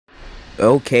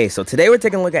Okay, so today we're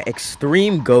taking a look at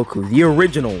Extreme Goku, the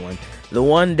original one. The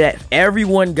one that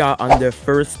everyone got on their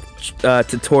first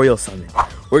tutorial summon.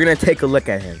 We're gonna take a look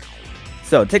at him.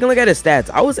 So, taking a look at his stats,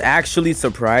 I was actually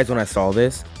surprised when I saw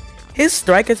this. His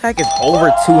strike attack is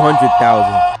over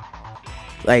 200,000.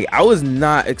 Like, I was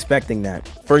not expecting that.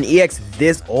 For an EX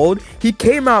this old, he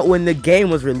came out when the game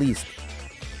was released.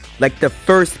 Like, the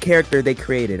first character they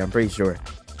created, I'm pretty sure.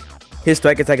 His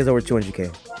strike attack is over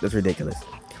 200k. That's ridiculous.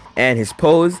 And his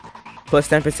pose, plus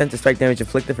 10% to strike damage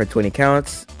inflicted for 20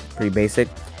 counts. Pretty basic.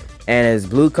 And his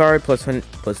blue card, plus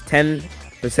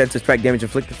 10% to strike damage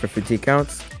inflicted for 15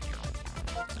 counts.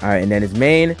 Alright, and then his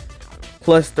main,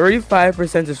 plus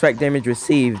 35% to strike damage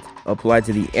received applied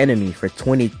to the enemy for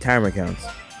 20 timer counts.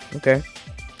 Okay.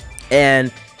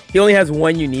 And he only has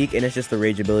one unique, and it's just the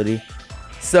rage ability.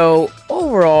 So,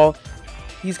 overall,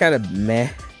 he's kind of meh.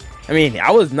 I mean, I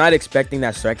was not expecting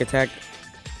that strike attack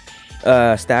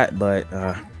stat, but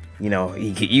you know,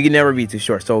 you can never be too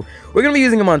sure. So we're gonna be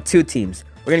using him on two teams.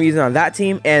 We're gonna be using him on that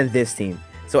team and this team.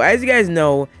 So as you guys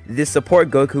know, this support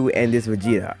Goku and this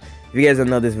Vegeta. If you guys don't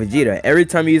know this Vegeta, every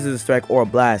time he uses a strike or a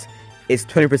blast, it's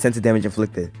 20% to damage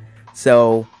inflicted.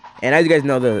 So, and as you guys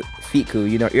know, the feet coup,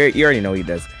 you already know what he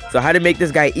does. So how to make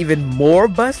this guy even more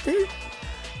busted?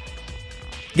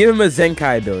 Give him a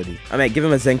Zenkai ability. I mean, give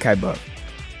him a Zenkai buff.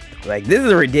 Like, this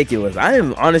is ridiculous. I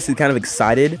am honestly kind of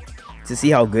excited to see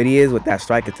how good he is with that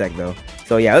strike attack, though.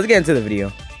 So yeah, let's get into the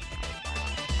video.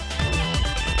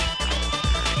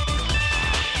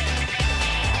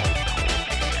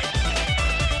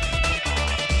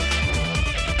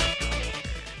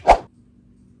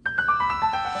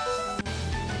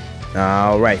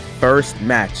 Alright, first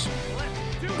match.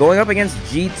 Going up against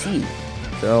GT.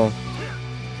 So,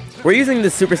 we're using the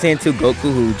Super Saiyan 2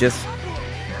 Goku, who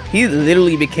he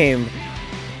literally became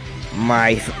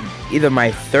either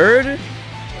my third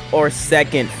or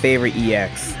second favorite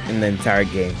EX in the entire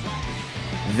game.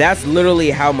 That's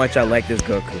literally how much I like this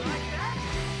Goku.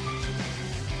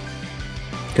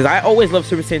 Because I always love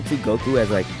Super Saiyan 2 Goku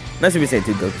as like, not Super Saiyan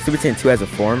 2 Goku, Super Saiyan 2 as a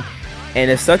form. And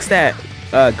it sucks that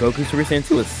Goku Super Saiyan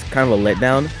 2 is kind of a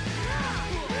letdown,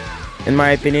 in my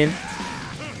opinion.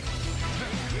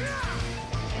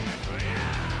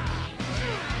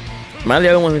 Am I the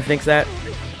other one who thinks that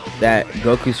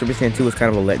Goku Super Saiyan 2 was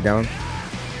kind of a letdown?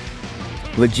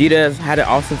 Vegeta had an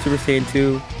awesome Super Saiyan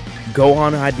 2.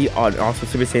 Gohan had the awesome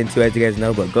Super Saiyan 2, as you guys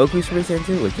know, but Goku Super Saiyan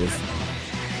 2 was just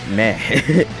meh.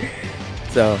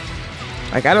 So,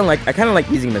 like, I kind of like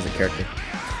using him as a character.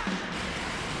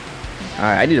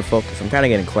 Alright, I need to focus. I'm kind of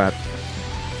getting clapped.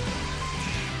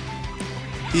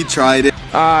 He tried it.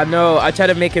 No, I tried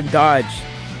to make him dodge.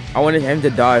 I wanted him to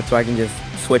dodge so I can just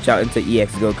switch out into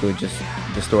EX Goku and just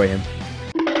destroy him.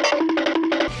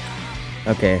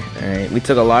 Okay, alright. We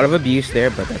took a lot of abuse there,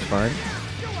 but that's fine.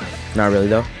 Not really,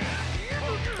 though.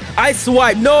 I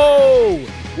swipe! No!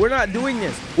 We're not doing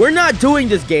this. We're not doing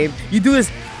this, game. You do this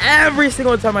every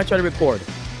single time I try to record.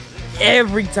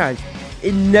 Every time.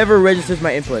 It never registers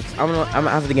my inputs. I'm gonna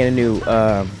have to get a new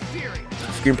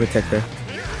screen protector.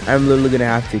 I'm literally gonna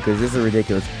have to, because this is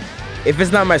ridiculous. If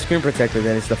it's not my screen protector,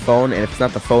 then it's the phone, and if it's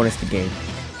not the phone, it's the game.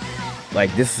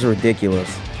 Like, this is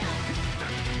ridiculous.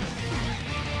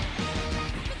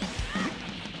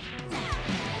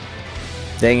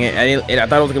 Dang it, I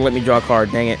thought it was gonna let me draw a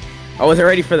card. Dang it, I wasn't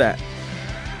ready for that.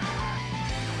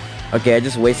 Okay, I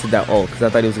just wasted that ult, because I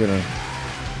thought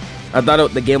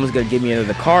the game was gonna give me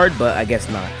another card, but I guess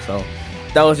not. So,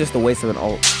 that was just a waste of an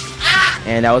ult.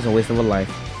 And that was a waste of a life.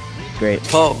 Great.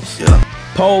 Pose, yeah.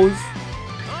 Pose.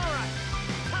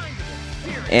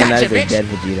 And that is a dead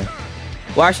Vegeta.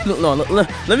 Well, actually, no,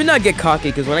 let me not get cocky,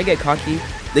 because when I get cocky,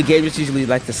 the game just usually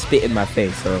likes to spit in my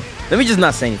face. So, let me just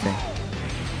not say anything.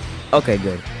 Okay,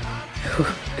 good.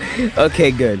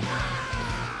 Okay, good.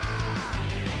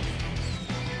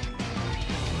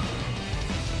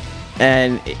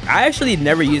 And I actually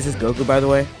never used this Goku, by the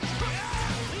way.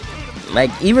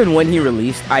 Like, even when he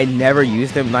released, I never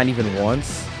used him, not even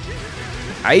once.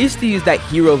 I used to use that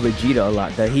hero Vegeta a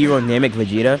lot, the hero Namek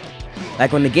Vegeta.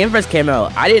 Like, when the game first came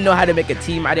out, I didn't know how to make a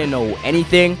team, I didn't know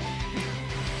anything.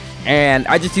 And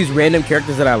I just used random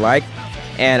characters that I like.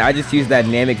 And I just used that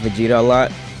Namek Vegeta a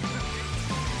lot.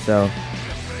 So.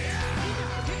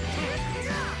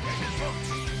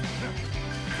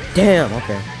 Damn,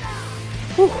 okay.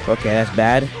 Whew, okay, that's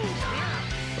bad.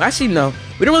 Actually, no.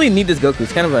 We don't really need this Goku.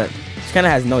 It's kind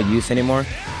of has no use anymore.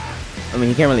 I mean,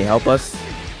 he can't really help us.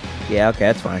 Yeah, okay,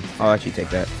 that's fine. I'll actually take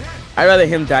that. I'd rather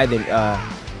him die than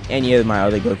any of my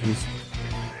other Gokus.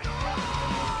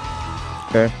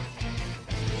 Okay.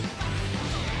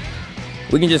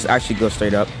 We can just actually go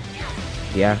straight up.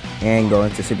 Yeah, and go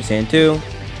into Super Saiyan 2.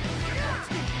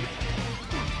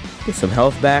 Get some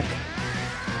health back.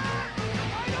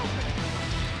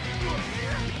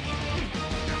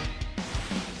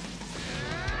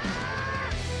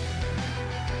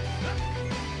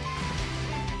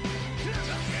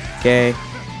 Okay.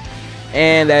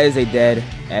 And that is a dead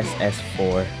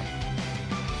SS4.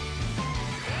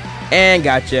 And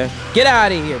gotcha. Get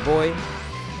out of here, boy.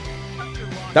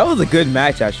 That was a good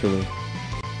match, actually.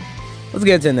 Let's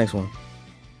get to the next one.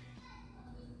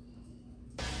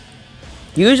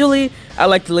 Usually, I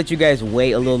like to let you guys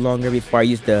wait a little longer before I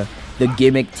use the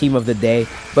gimmick team of the day.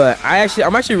 But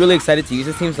I'm actually really excited to use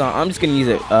this team, so I'm just gonna use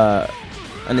it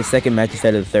on the second match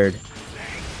instead of the third.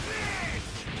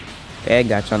 Okay,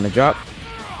 gotcha on the drop.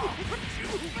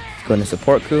 Let's go into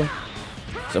support coup.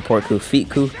 Support coup, feet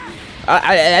coup.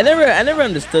 I never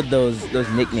understood those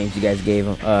nicknames you guys gave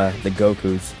them, the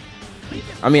Gokus.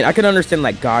 I mean, I can understand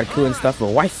like God coup and stuff, but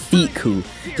why feet coup?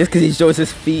 Just because he shows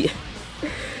his feet.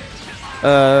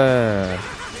 Okay,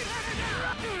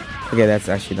 that's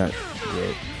actually not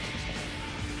good.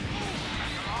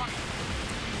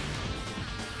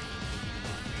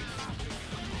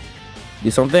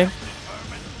 Do something?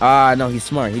 No, he's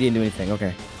smart. He didn't do anything.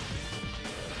 Okay.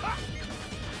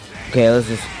 Okay, let's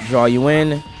just draw you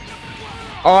in.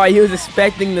 Oh, he was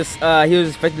expecting this. He was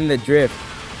expecting the drift.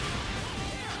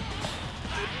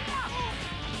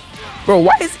 Bro,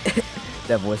 why is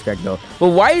that voice crack though? But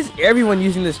why is everyone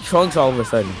using this Trunks all of a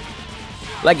sudden?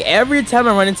 Like every time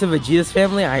I run into Vegeta's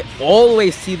family, I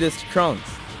always see this Trunks.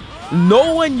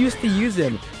 No one used to use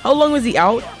him. How long was he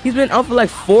out? He's been out for like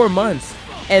 4 months,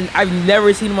 and I've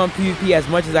never seen him on PvP as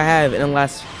much as I have in the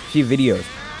last few videos.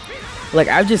 Like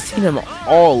I've just seen him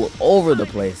all over the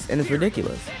place, and it's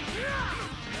ridiculous.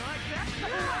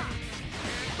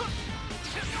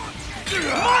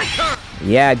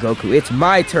 Yeah, Goku, it's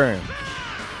my turn.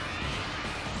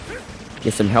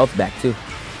 Get some health back too.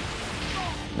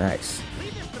 Nice.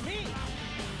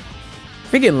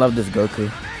 Freaking love this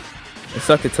Goku. It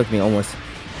sucked it took me almost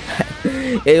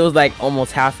it was like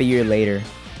almost half a year later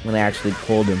when I actually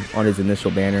pulled him on his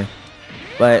initial banner.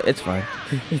 But it's fine.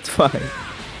 It's fine.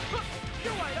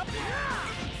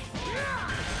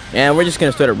 And we're just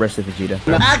gonna start up rest of Vegeta.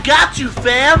 I got you,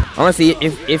 fam. Honestly,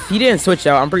 if he didn't switch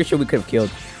out, I'm pretty sure we could have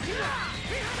killed.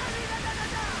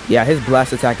 Yeah, his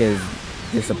blast attack is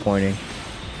disappointing.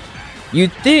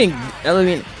 You'd think, I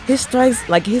mean, his strikes,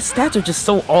 like his stats are just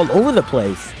so all over the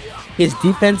place. His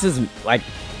defense is like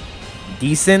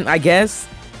decent, I guess.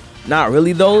 Not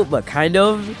really though, but kind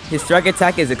of. His strike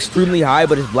attack is extremely high,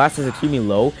 but his blast is extremely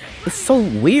low. It's so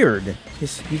weird.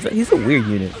 He's a weird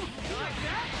unit.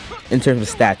 In terms of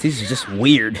stats, he's just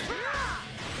weird.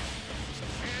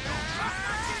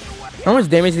 How much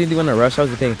damage did he do on the rush? I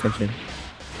wasn't paying attention.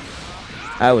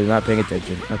 I was not paying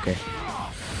attention. Okay.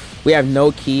 We have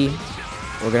no key.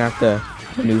 We're gonna have to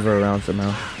maneuver around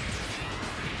somehow.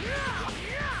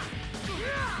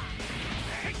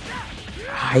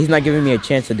 He's not giving me a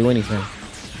chance to do anything.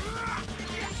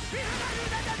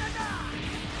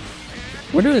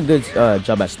 We're doing a good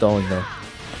job at stalling though.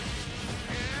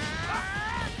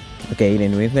 Okay, he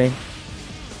didn't do anything.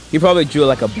 He probably drew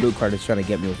like a blue card. He's trying to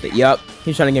get me with it. Yup,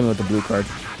 he's trying to get me with the blue card.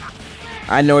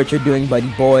 I know what you're doing, buddy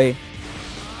boy.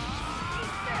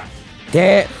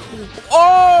 Damn.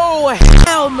 Oh,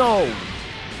 hell no.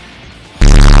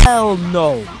 Hell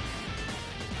no.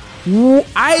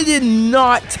 I did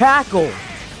not tackle.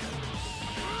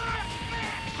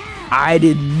 I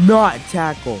did not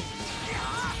tackle.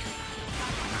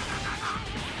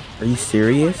 Are you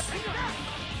serious?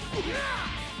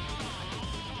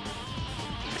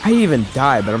 I even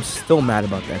died, but I'm still mad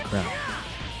about that crap.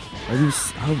 Are you?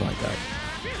 Oh my god.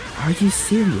 Are you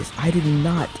serious? I did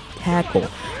not tackle.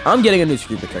 I'm getting a new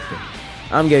screen protector.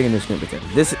 I'm getting a new screen protector.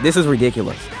 This is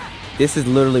ridiculous. This is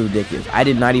literally ridiculous. I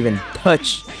did not even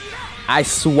touch. I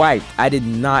swiped. I did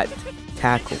not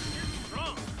tackle.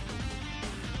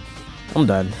 I'm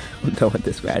done. I'm done with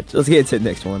this match. Let's get to the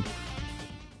next one.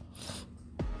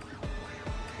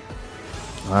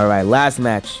 Alright, last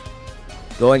match.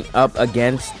 Going up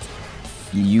against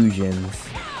Fusions.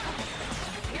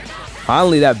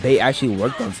 Finally, that bait actually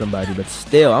worked on somebody, but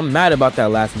still, I'm mad about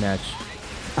that last match.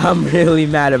 I'm really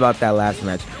mad about that last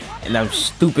match. And them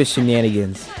stupid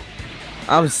shenanigans.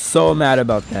 I'm so mad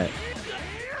about that.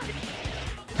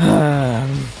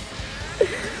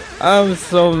 I'm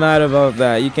so mad about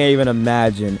that. You can't even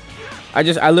imagine. I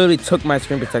literally took my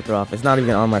screen protector off. It's not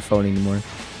even on my phone anymore.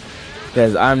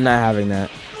 Because I'm not having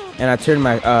that. And I turned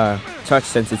my touch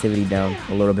sensitivity down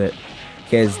a little bit.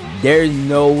 Because there's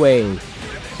no way.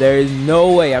 There is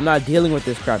no way. I'm not dealing with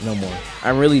this crap no more.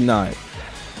 I'm really not.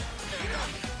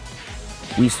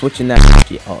 We switching that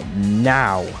shit up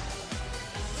now.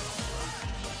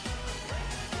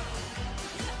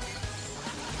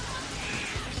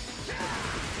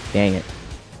 Dang it.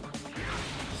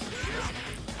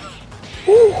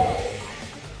 Woo.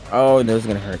 Oh, no, it's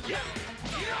gonna hurt.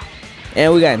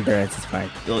 And we got endurance, it's fine.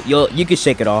 You can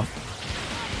shake it off.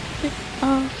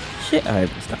 Shit. Alright,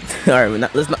 stop.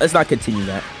 Alright, let's not continue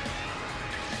that.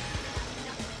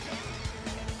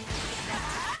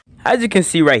 As you can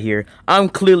see right here, I'm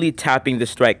clearly tapping the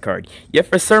strike card. Yet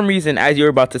for some reason, as you're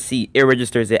about to see, it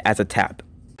registers it as a tap.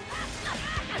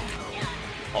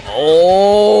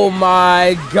 Oh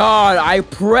my god, I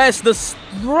pressed the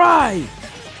strike!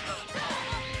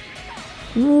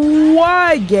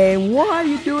 Why, game? Why are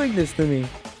you doing this to me?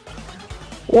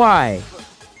 Why?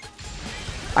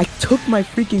 I took my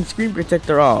freaking screen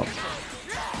protector off.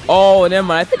 Oh, never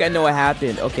mind. I think I know what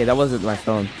happened. Okay, that wasn't my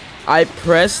phone. I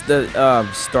pressed the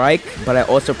strike, but I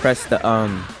also pressed the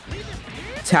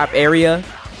tap area.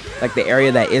 Like the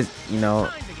area that is, you know,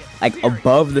 like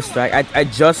above the strike. I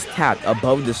just tapped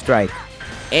above the strike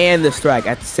and the strike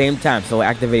at the same time. So I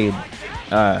activated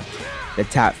the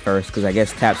tap first, because I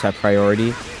guess taps have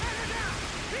priority.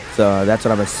 So that's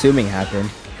what I'm assuming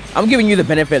happened. I'm giving you the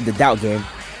benefit of the doubt, game.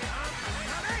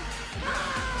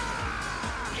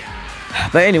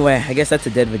 But anyway, I guess that's a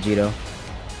dead Vegito.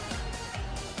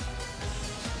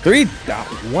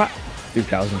 3,000? What?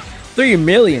 3,000. 3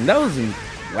 million. That was...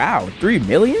 Wow. 3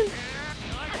 million?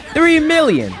 3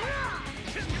 million!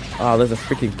 Oh, there's a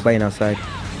freaking plane outside.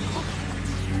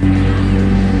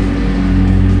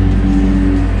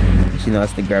 You know,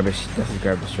 that's the garbage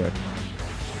truck.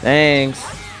 Thanks.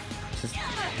 Just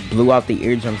blew out the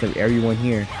eardrums of everyone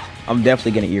here. I'm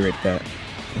definitely gonna ear rape that.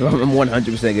 I'm 100%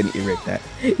 gonna ear rape that.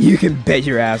 You can bet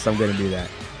your ass I'm gonna do that.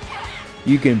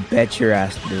 You can bet your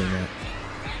ass doing that.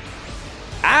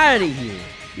 Out of here,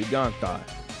 you gone thought.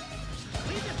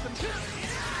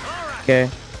 Okay.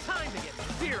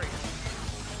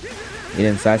 You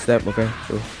didn't sidestep? Okay,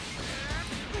 cool.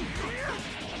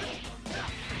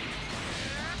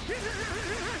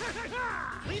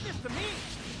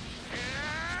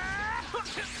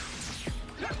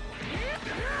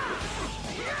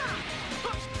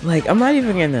 Like, I'm not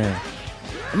even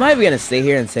gonna sit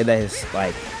here and say that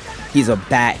he's a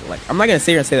bad, I'm not gonna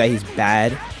sit here and say that he's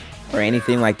bad or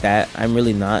anything like that. I'm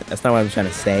really not. That's not what I'm trying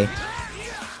to say.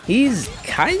 He's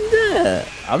kinda,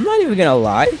 I'm not even gonna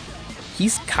lie,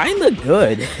 he's kinda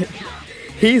good.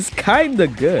 He's kinda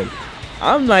good.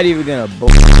 I'm not even gonna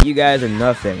bullshit you guys or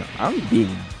nothing. I'm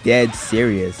being dead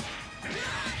serious.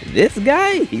 This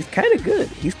guy, he's kinda good.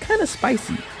 He's kinda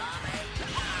spicy.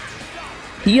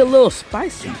 He a little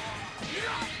spicy.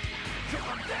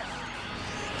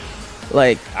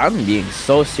 Like, I'm being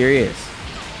so serious.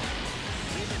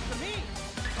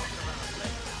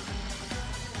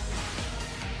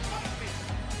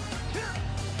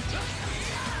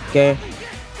 Okay.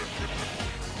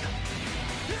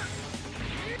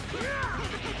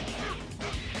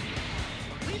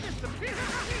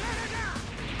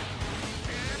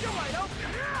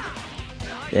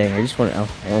 Dang, I just want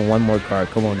one more card.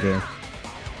 Come on, game.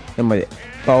 Somebody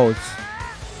pose.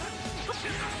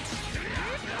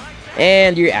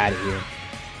 And you're out of here.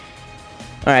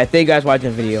 Alright, thank you guys for watching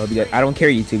the video. I don't care,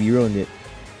 YouTube, you ruined it.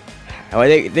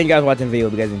 Thank you guys for watching the video.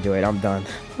 Hope you guys enjoyed it. I'm done.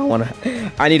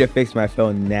 I need to fix my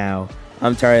phone now.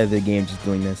 I'm tired of the game just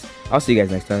doing this. I'll see you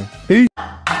guys next time. Peace.